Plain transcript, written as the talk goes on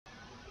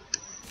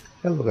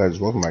Hello guys,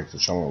 welcome back to the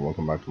channel and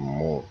welcome back to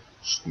more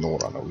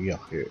Snowrunner. We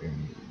are here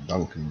in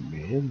Duncan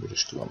Bay,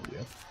 British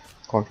Columbia.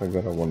 Contract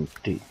that I want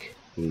to take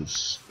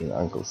is in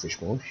Uncle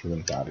Fish mode,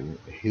 humanitarian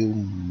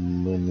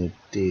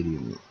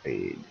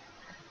aid.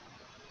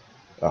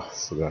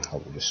 Forgot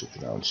how this is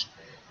pronounced.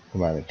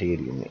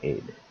 Humanitarian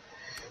aid.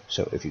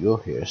 So if you go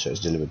here, it says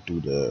delivered to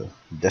the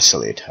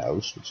desolate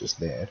house, which is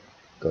there,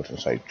 curtain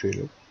side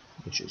trailer,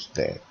 which is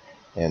there,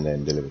 and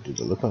then delivered to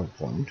the lookout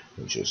point,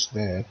 which is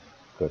there,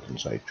 curtain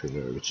side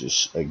trailer, which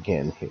is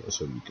again here,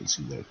 so you can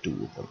see there are two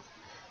of them.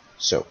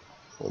 So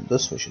for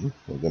this mission,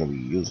 we're going to be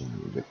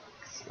using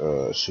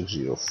the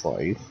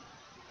 605,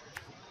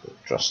 the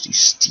trusty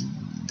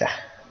steed.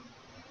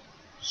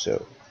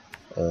 So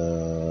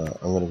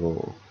I'm going to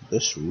go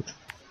this route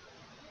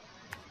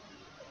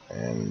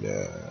and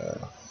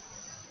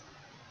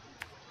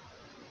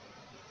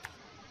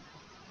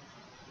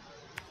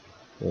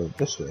go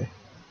this way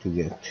to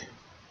get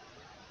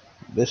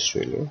this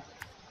trailer.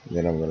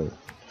 Then I'm going to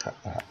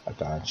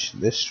attach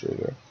this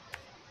trailer.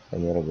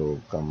 I'm going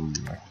to come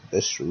back to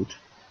this route,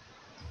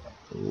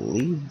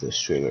 leave this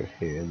trailer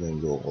here, then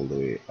go all the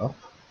way up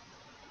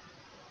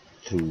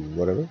through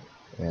whatever,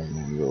 and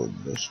then go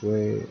this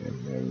way,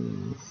 and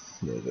then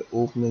there's an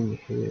opening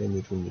here in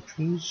between the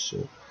trees,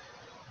 so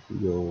we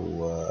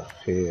go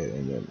here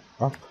and then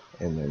up,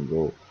 and then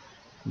go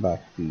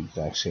back the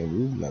exact same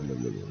route, blah blah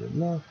blah blah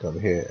blah, come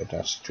here,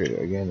 attach the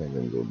trailer again, and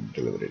then go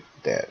deliver it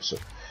there. So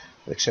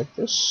accept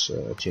this,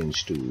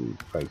 change to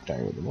right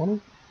time in the morning,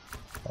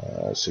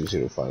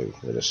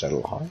 605 with a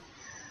settle high.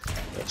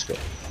 Let's go.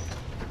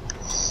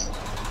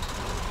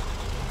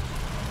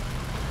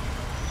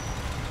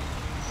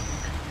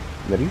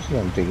 The reason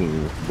I'm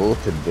taking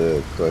both of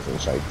the curtain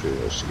side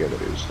trailers together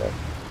is that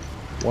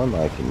one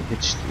I can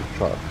hitch to the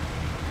truck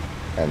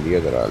and the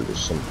other I'll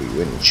just simply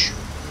winch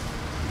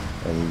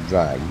and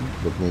drag,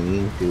 but we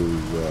need to,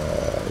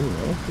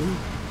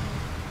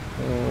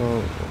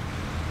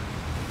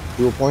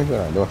 to a point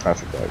where I don't have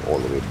to drive all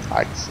the way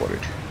back for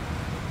it.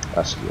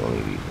 That's the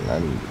only reason. I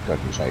mean, the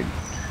curtain side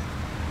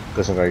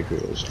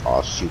trailers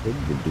are stupid.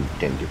 They do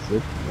tend to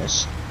flip.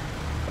 Yes,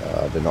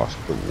 they're not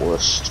the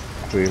worst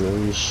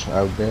trailers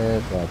out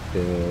there, but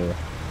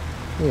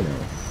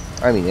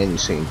I mean, any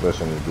sane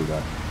person will do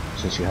that,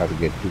 since you have to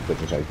get two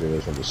curtain side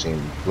trailers from the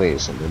same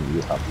place, and then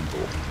you have to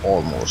go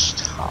almost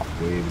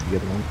halfway with the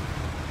other one.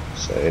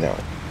 So it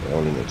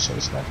only makes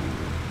sense that you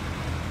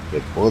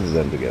get both of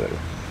them together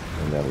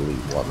and then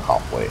leave one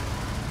halfway,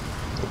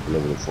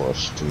 deliver the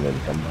first, and then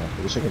come back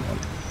for the second one.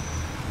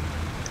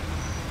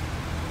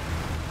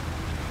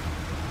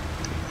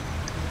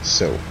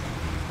 So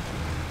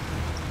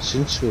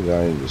since we're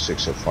driving the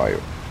 605,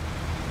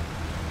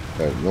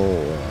 there's no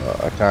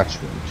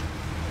attachment,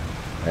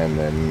 and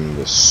then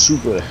the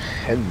super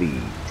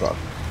heavy truck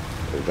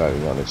is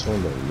driving on its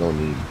own, there's no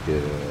need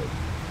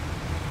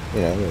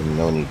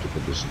no need to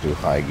put this into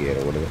high gear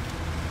or whatever.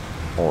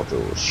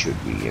 Auto should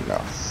be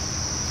enough.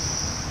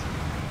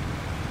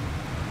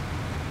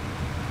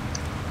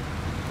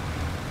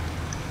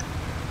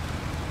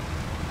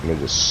 Let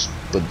me just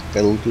put the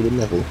pedal to the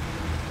metal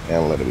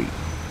and let it be.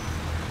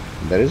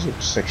 There is a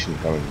section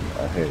coming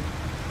ahead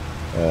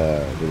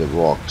with the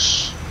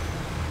rocks,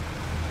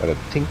 but I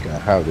think I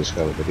have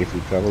discovered that if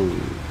you travel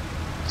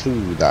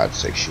through that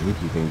section,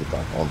 keeping the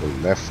truck on the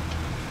left,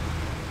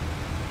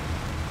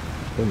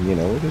 then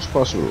it is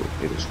possible.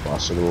 It is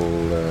possible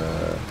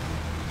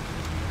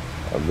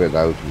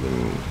without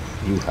even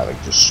you having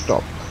to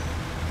stop,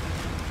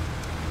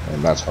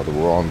 and that's how the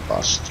Ron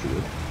passed through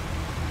it.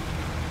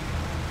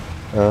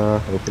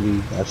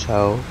 Hopefully that's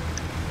how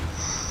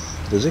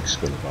the Zig's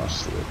gonna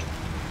pass through it.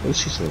 We'll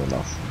see soon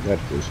enough. That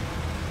is,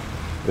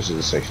 this is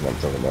the section I'm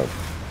talking about.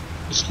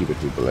 Just keep it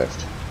to the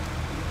left.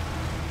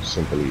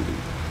 Simple, easy.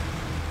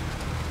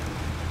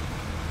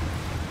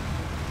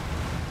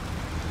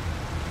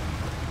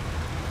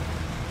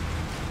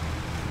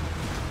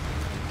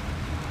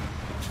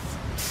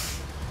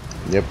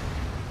 Yep.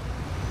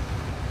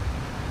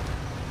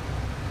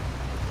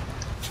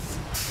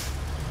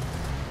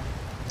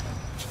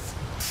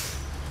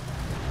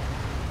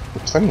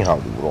 It's funny how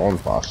the Ron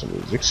passed and the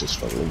Zix is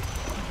struggling.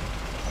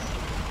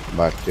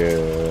 But,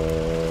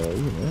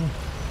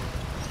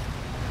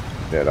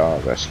 there are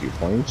rescue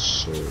points,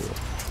 so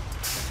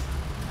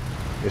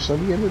it's not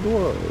the end of the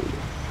world.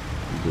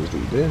 You just do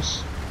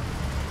this,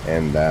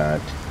 and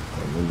that,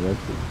 and then that.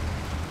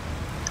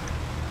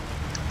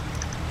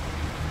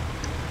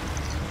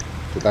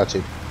 So that's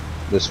it.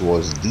 This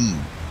was the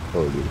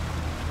hurdle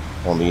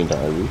on the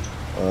entire route.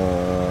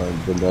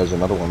 Then there's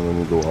another one when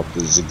we go up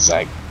the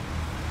zigzag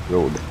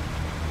road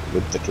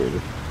with the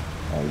trailer.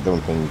 I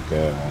don't think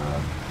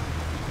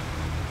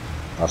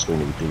that's going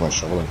to be too much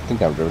trouble. I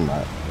think I've driven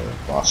that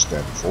past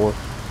there before.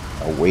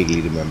 I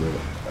vaguely remember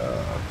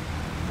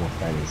what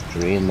kind of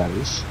terrain that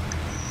is.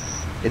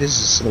 It is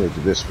similar to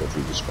this what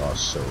we just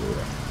passed, so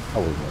I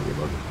wouldn't worry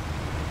about it.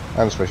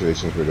 And especially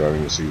since we're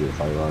driving the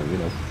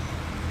 605R,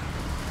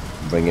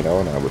 bring it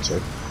on, I would say.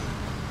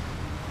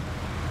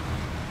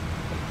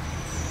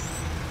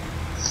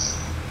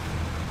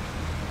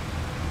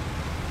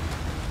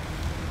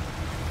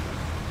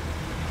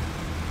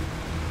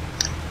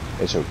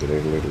 It's okay,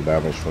 a little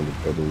damage from the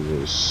pebbles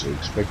is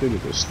expected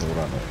because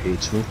Snowrunner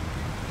hates me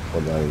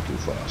for dying too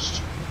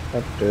fast.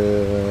 But,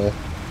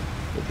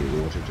 okay,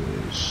 what it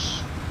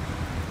is.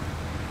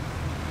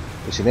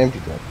 It's an empty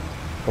gun.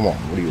 Come on,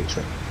 what do you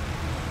expect?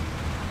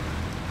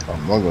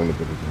 I'm not going to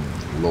put it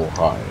in low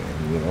high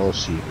and, you know,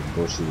 see if it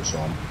goes through the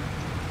swamp.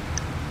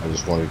 I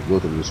just wanted to go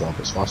through the swamp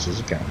as fast as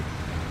I can.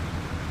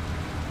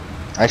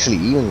 Actually,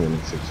 even when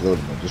it's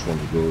loaded, I just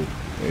wanted to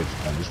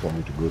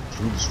go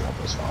through the swamp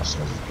as fast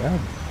as I can.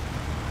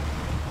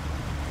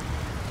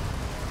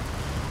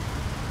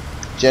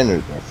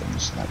 General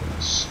preference, that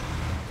is.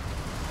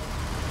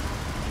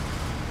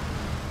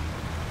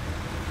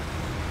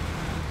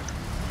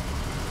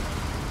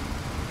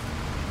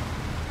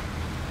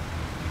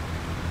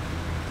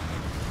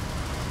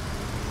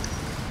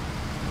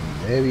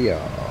 There we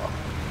are.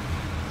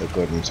 The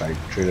curtain side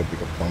trailer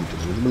pickup point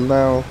is visible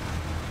now.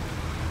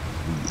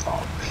 We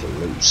are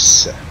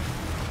close.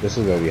 This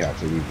is where we have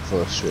to leave the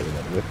first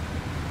trailer with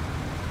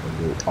and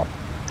go up.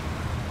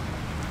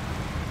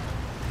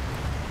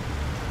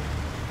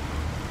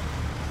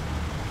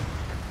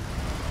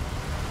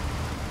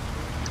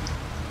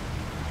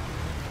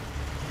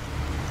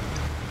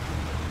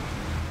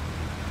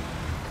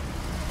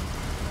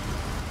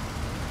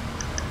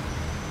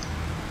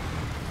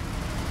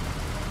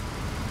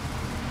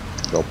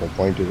 Drop-off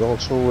point is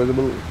also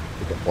visible.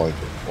 Pickup point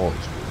is also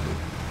visible.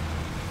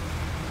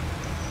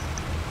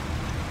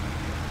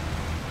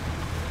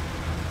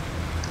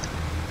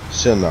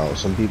 So now,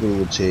 some people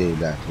would say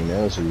that, you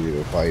know,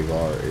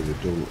 005R is a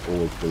total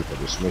overkill for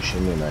this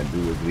mission, and I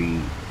do agree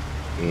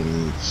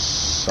in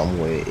some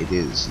way it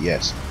is,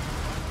 yes.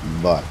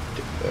 But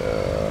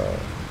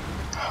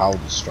how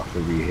the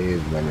structure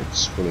behaves when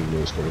it's pulling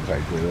those curtain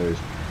trailers,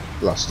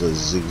 plus the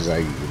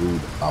zigzaggy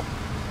route up.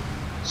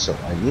 So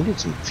I needed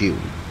some fuel,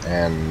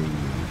 and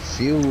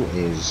fuel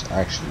is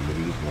actually the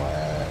reason why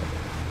I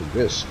did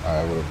this.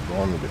 I would have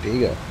gone with the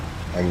Tega,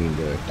 I mean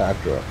the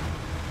Tatra,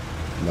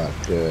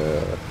 but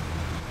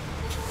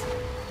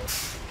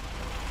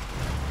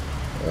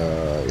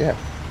yeah,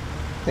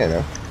 you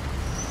know,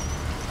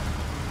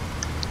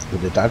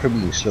 with the Tatra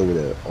being slow with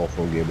the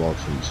off-road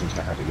gearbox, and since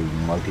I had to do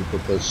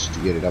multi-purpose to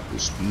get it up to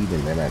speed,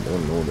 and then I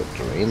don't know the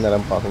terrain that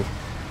I'm passing.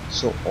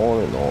 So all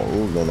in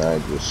all, then I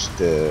just,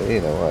 you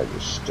know,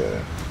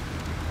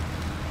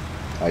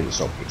 I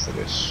just opted for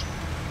this.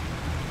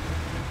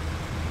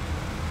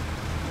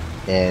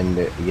 And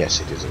yes,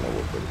 it is an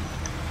overkill.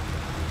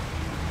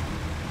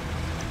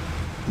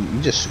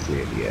 Just to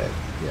clearly add,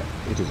 yeah,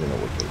 it is an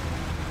overkill.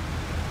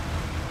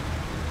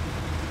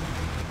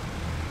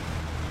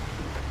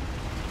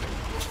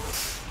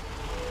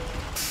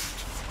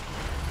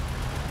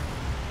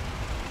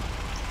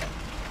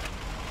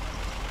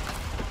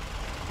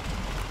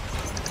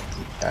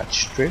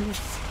 Attach trailer,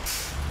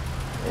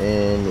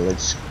 and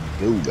let's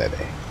go,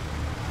 baby.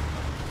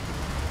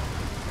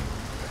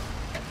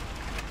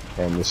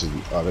 And this is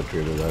the other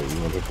trailer that we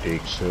want to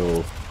take, so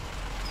we'll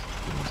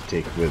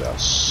take with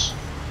us.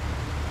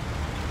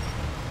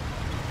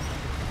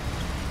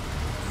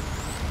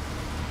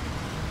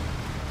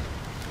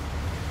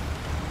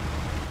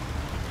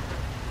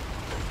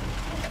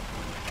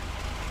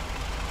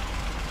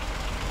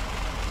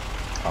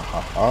 Ha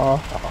ha ha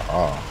ha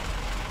ha.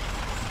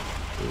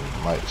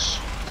 Nice.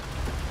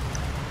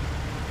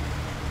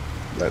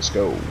 Let's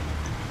go.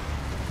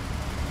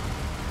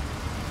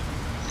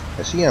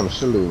 I see I'm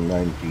still doing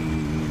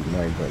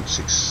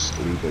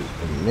 99.6 liters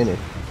per minute,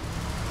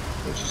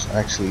 which is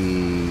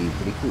actually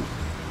pretty cool.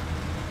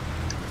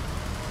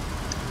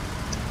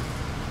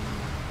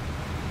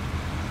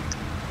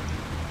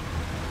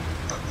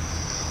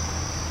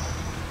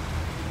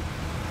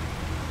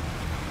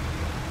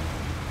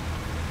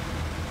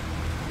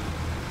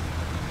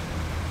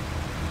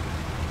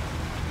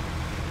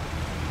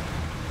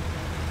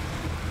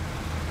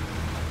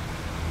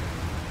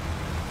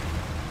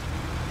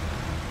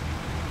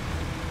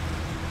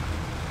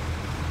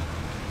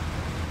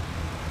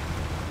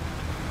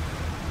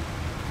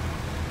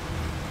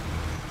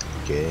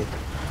 Okay,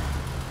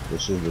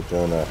 this is the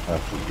turn I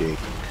have to take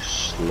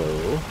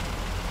slow,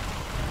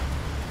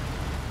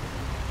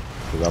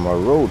 because I'm a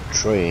road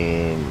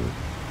train.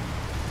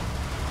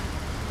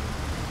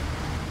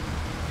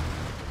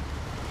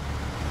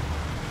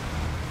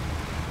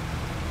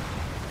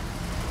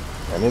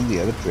 And if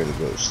the other trailer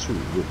goes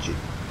through, which it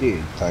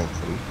did,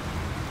 thankfully,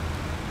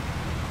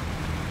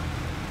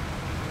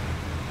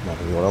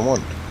 that is what I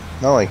want.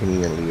 Now I can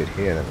even leave it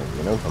here and,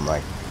 you know, come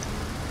back.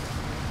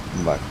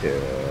 But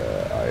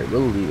I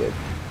will leave it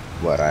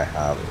where I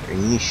have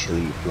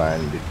initially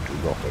planned it to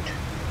drop it.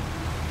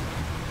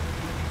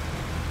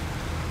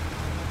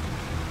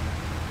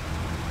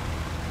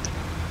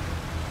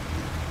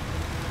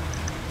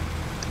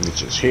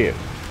 Which is here.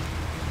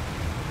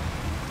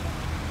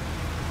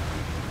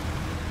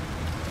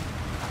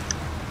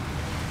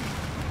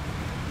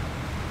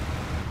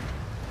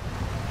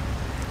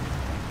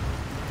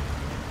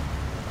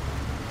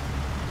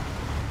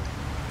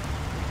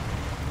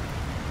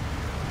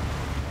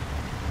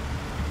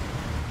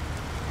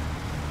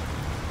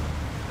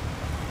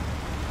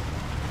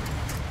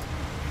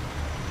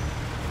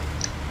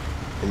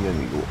 then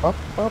we go up,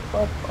 up,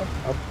 up, up,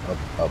 up,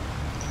 up, up.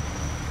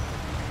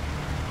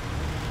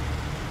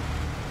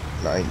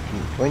 19,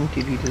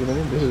 20 liters a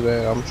minute. This is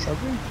where I'm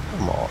struggling.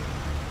 Come on.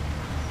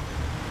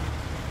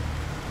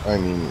 I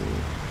mean,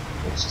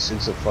 it's a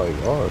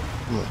 605R.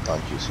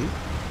 Can't you see?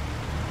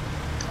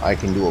 I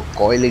can do a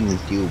coiling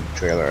tube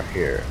trailer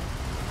here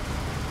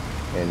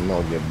and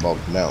not get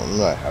bogged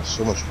down. I have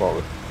so much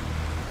power.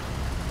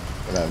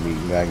 And I'm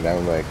being dragged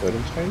down by a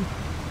curtain side.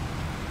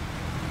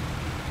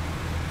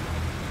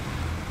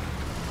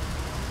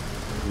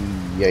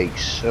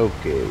 Yikes.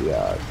 Okay,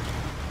 yeah.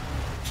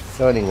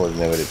 Turning was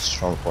never its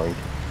strong point.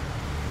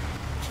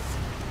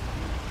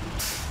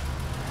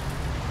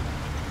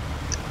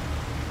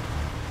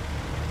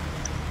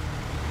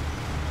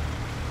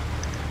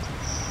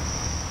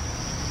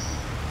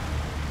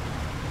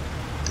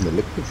 The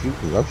liquid fuel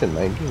consumption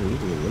 19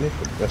 liters a minute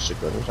for just a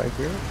curtain side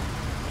here.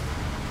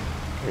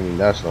 I mean,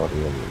 that's not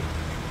even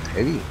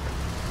heavy.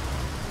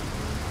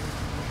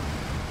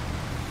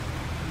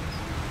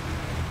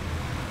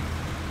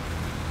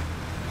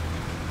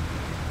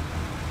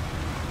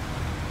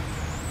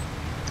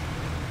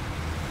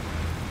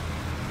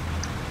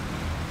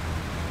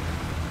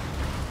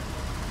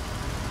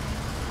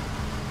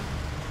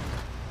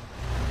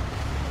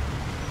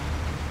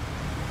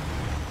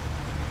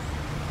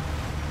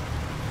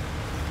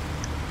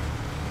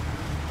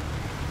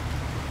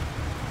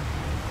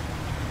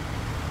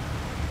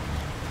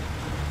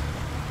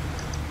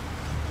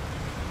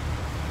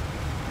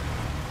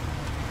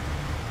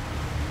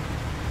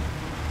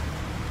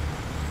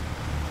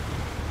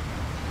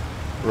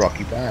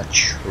 Rocky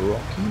patch,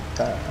 rocky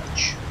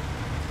patch.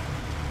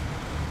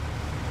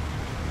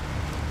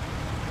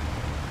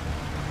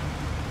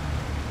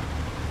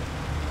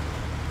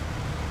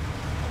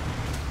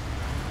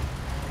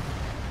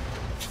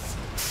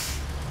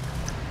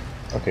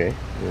 Okay,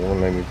 you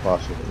won't let me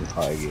pass it in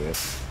high gear.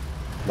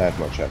 That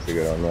much I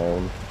figured on my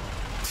own.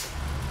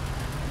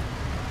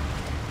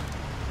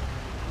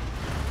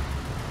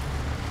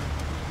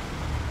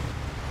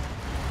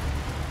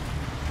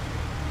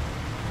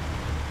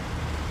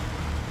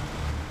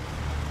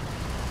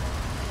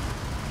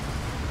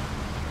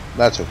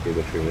 That's okay,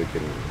 the trailer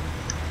can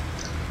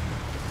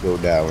go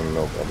down,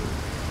 no problem.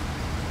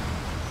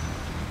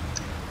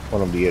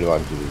 One of the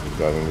advantages of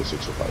driving the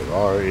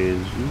 605R is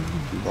you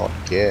do not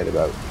care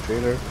about the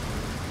trailer.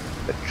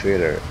 The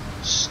trailer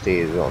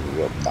stays on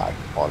your back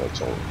on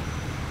its own.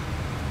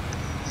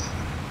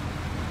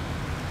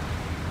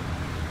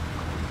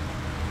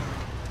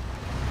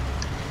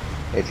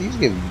 At least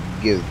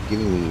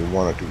giving me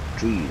one or two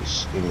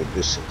trees in the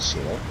distance,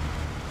 you know,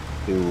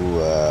 to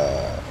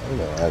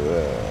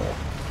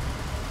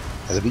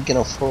as a beacon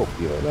of hope,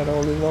 you know, that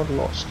all is not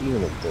lost,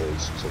 even if the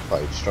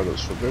 605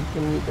 struggles for grip,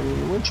 then you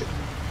can winch it.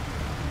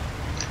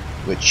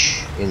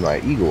 Which, in my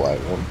ego, I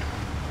won't.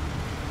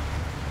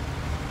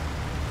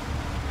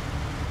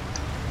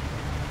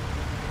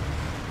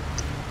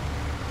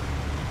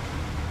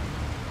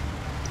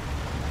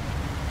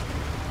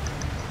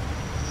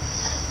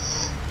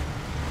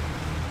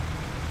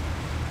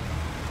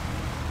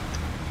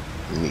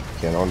 We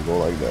cannot go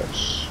like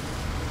this.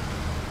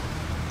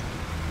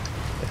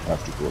 I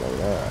have to go like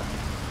that.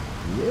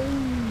 Yay!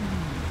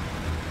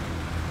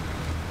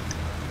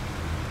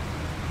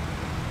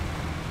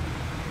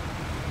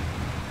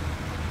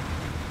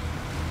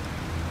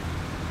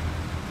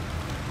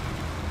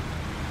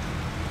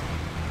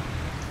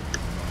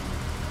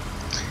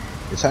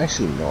 It's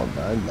actually not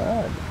that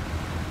bad.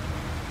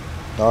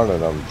 Now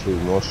that I'm through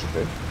most of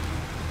it.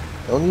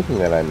 The only thing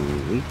that I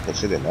need to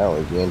consider now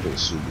is the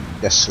entrance to the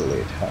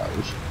desolate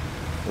house.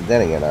 But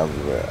then again,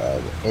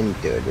 I've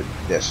entered a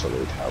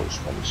desolate house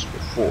once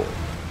before.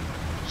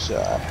 So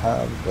I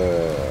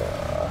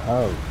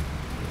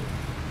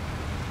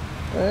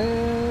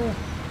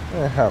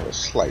have a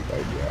slight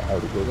idea how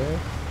to go there.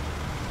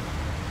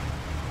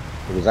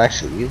 Because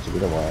actually, it's a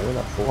bit of a while,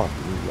 not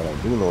 400, but I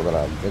do know that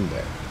I've been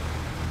there.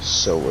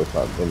 So if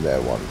I've been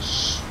there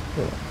once,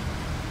 you know,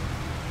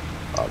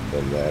 I've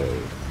been there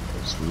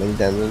as many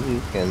times as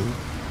you can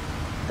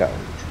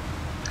count.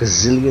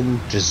 Gazillion,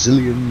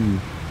 trillion,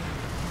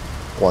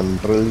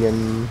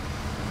 quadrillion.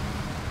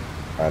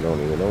 I don't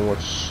even know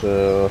what's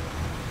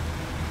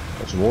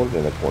more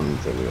than a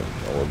quadrillion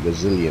or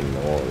gazillion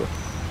or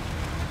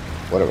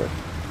whatever.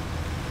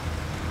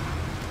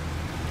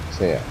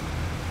 So yeah,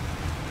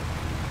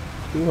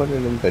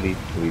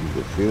 233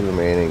 with fuel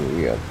remaining.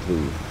 We are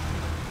through.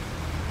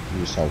 We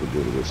just have to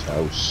go to this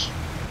house,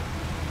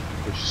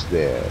 which is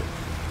there.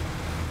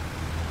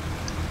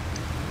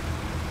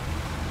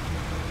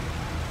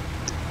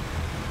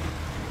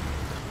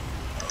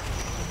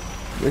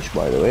 Which,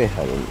 by the way,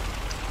 has an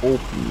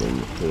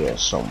opening here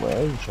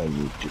somewhere, which I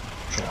need to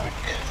track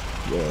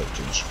where it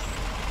is.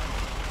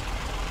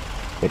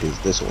 It is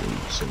this one,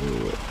 so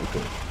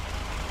okay.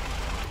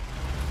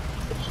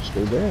 Let's just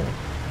go there.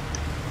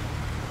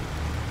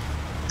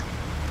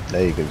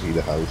 There you can see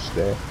the house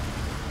there.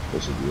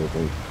 This is the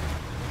opening.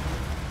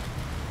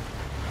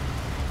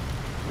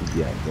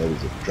 Yeah, there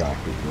is a track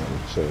as well,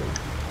 so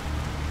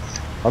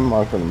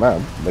unmarked on the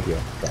map, but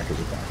yeah, track is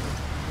a track.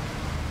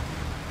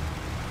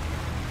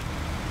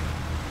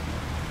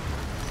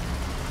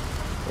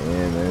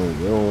 And then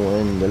we go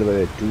and deliver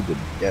it to the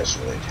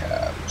desolate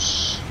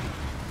house.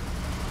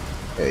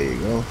 There you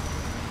go.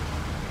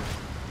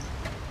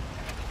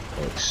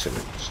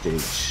 Excellent.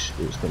 Stage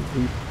is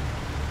complete.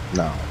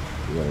 Now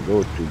we're gonna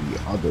go to the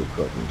other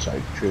curtain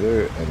side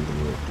trailer and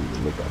then go to the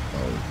lookout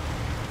point,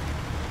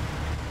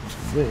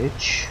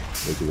 which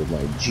with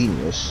my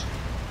genius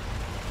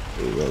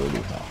is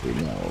already halfway.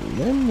 Now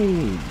let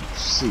me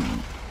see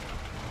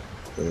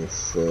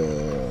if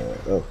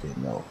okay,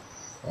 no,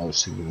 I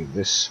was thinking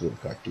this will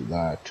cut to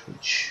that,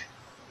 which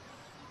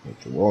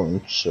it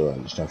won't, so I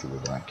just have to go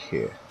back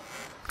here.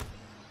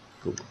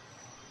 Cool.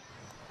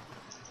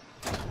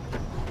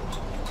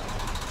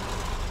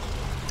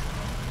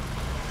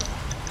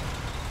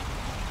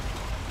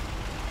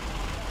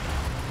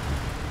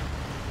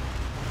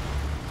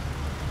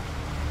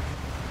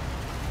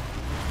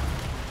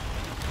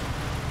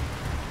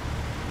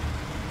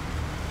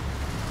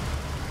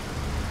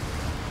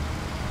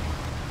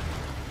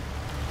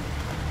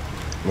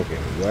 Okay,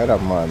 where are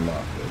my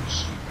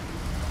markers?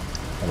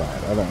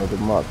 Alright, I don't know the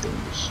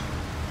markings.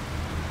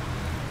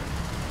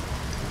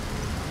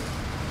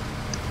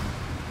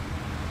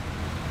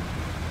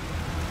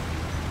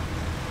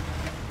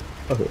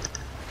 Okay,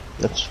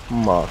 let's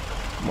mark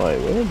my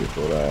way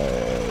before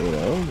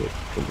I, get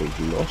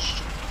completely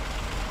lost.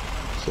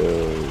 So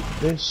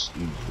this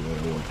is where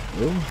I want to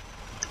go.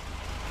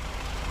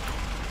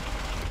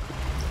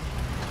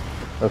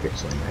 Okay,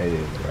 so I'm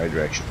heading in the right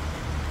direction.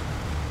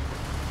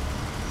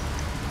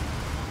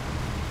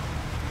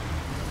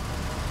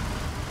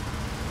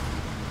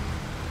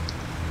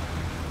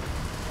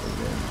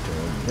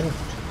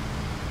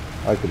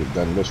 I could have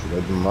done this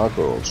without the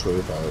marker also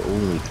if I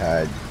only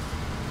had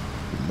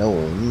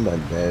known that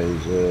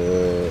there's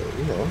a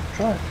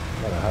track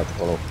that I have to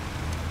follow.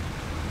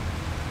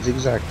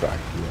 Zigzag track,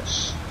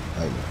 yes,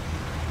 I know.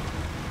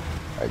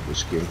 I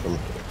just came from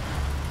here.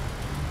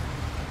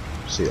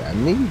 See, I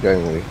may be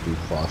going way too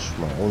fast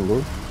for my own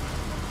good,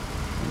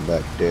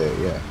 but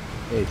yeah,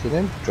 it's an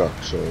empty truck,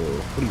 so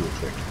what do you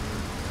expect?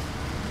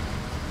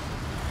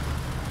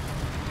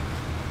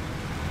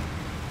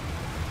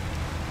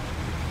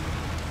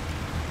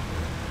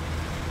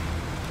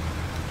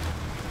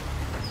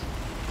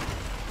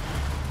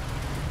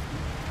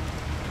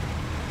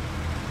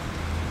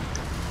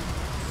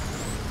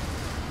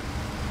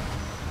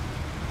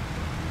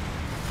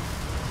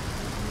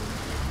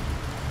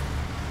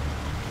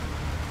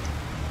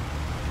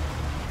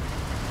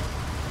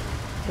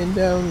 And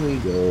down we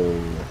go.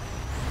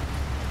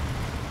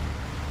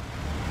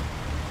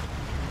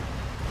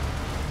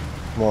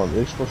 Come on,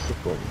 you're supposed to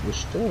put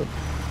disturb.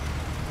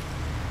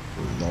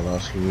 I'm not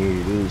asking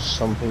you to do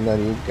something that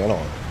you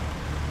cannot.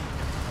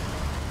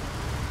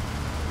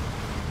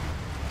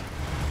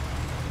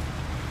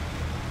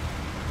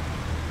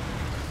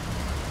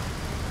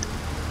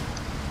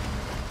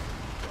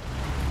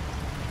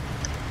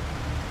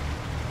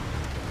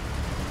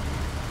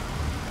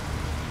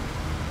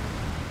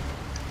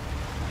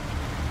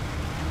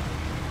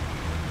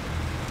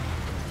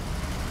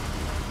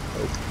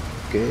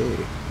 Okay.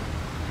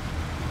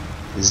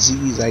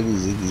 Ziggy zaggy,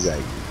 ziggy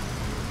zaggy.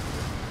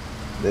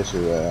 This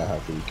is where I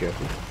have to be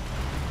careful.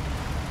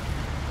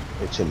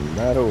 It's a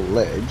narrow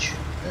ledge,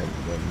 and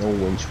there are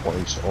no winch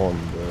points on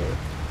the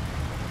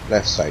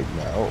left side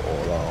now,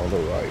 all are on the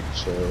right,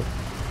 so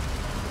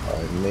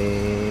I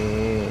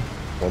may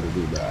want to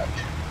do that.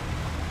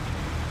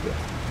 Yeah.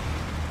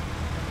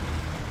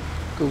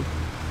 Cool.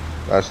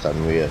 That's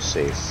done, we are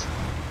safe.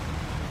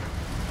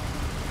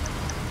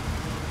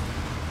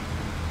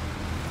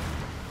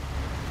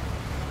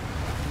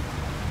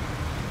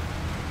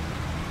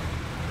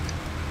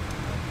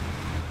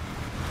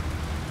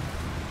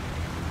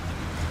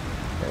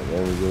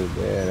 Then we go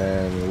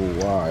there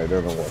and oh wow, I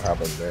don't know what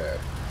happened there.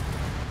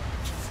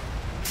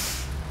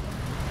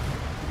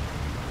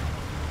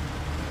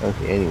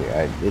 Okay, anyway,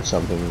 I did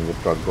something, the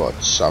truck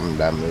got some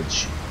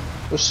damage.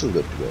 We're still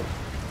good to go.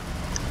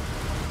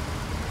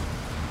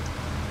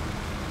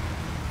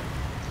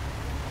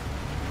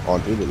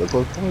 Onto the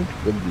local point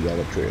with the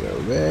other trailer.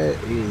 Where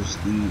is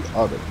the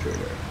other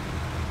trailer?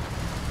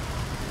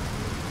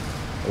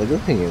 Well, the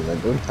good thing is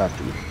I don't have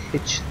to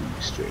hitch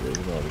these trailers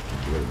in order to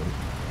clear them.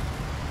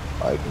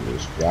 I can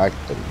just drag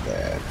them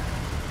there.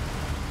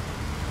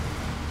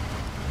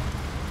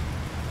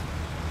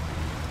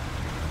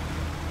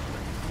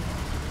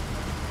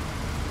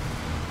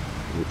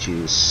 Which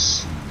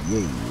is,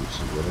 yay, which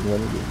is what I'm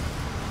gonna do.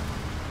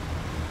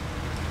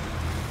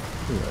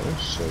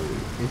 So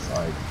if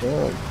I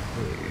turn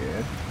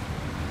here,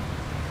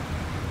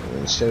 and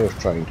instead of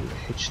trying to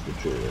hitch the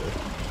trailer,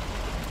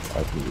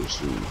 I can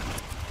just do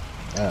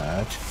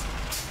that.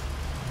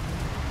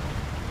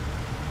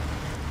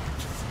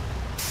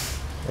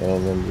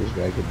 And then just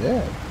drag it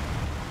there.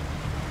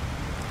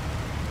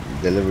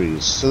 Delivery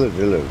is still a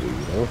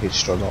delivery,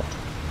 hitched or not.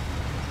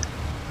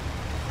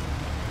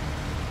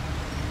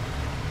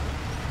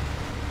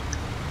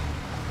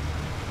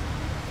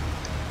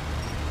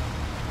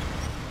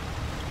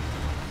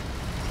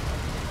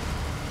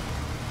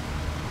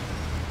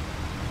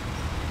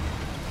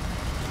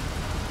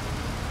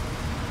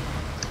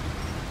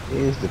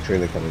 Is the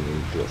trailer coming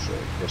into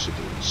effect? Yes, it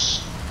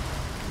is.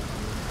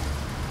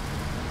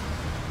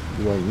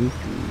 Do I need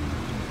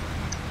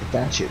to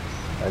attach it?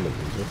 I don't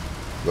think so.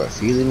 Do I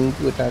feel the need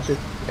to attach it?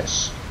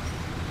 Yes.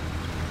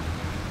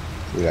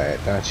 Will I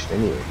attach it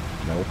anyway?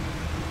 No.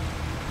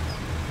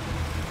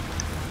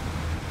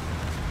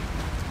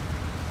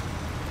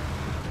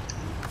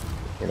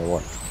 You know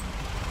what?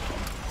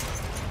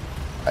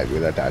 I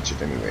will attach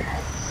it anyway.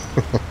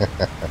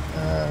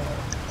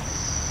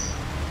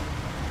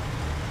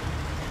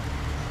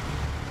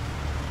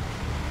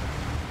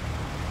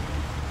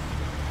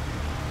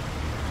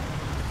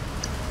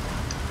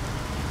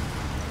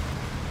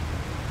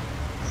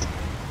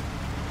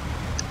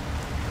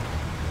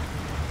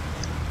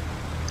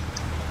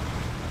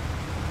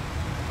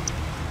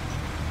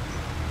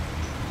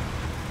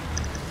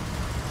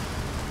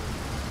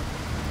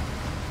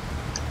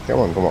 Come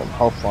on, come on.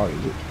 How far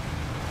is it?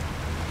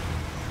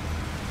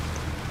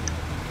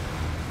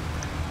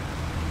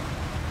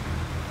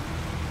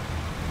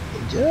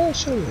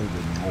 Just a little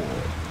bit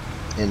more.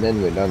 And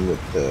then we're done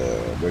with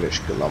British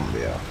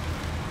Columbia.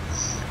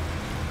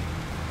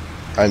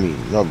 I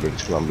mean, not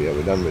British Columbia,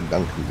 we're done with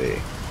Duncan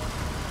Bay.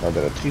 Now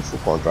there are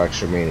 3-4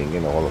 contracts remaining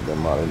and all of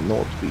them are in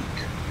North Peak.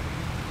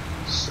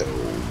 So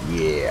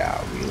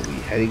yeah, we'll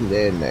be heading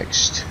there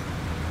next.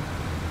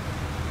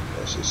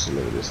 Let's just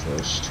deliver this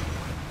first.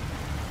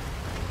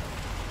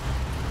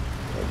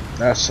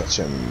 That's such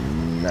a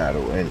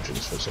narrow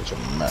entrance for such a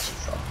massive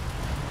truck.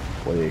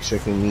 Were you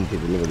expecting me to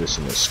deliver this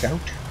in a Scout?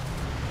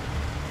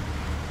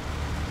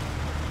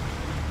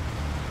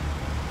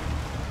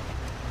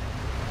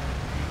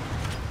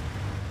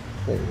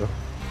 There you go.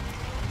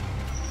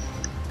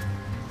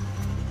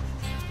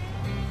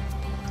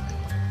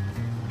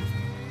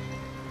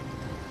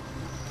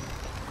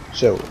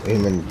 So,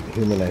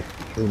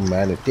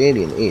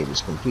 humanitarian aid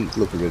is complete.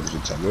 Local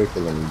residents are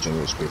grateful and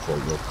generous pay for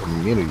your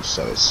community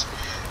service.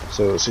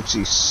 So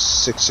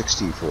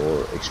 6660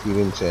 for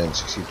experience and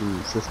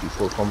 6250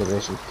 for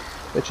combination,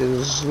 which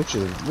is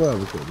well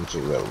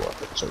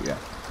worth it. So yeah,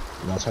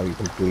 that's how you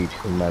complete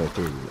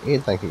humanitarian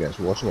aid. Thank you guys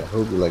for watching. I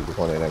hope you like the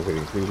content I'm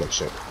creating. Please like,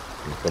 share,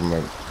 and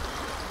comment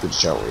to the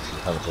channel if you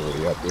haven't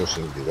already. Up there,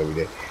 so every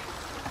day.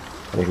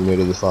 And if you made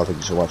it this far, thank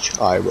you so much.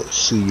 I will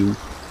see you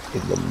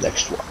in the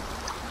next one.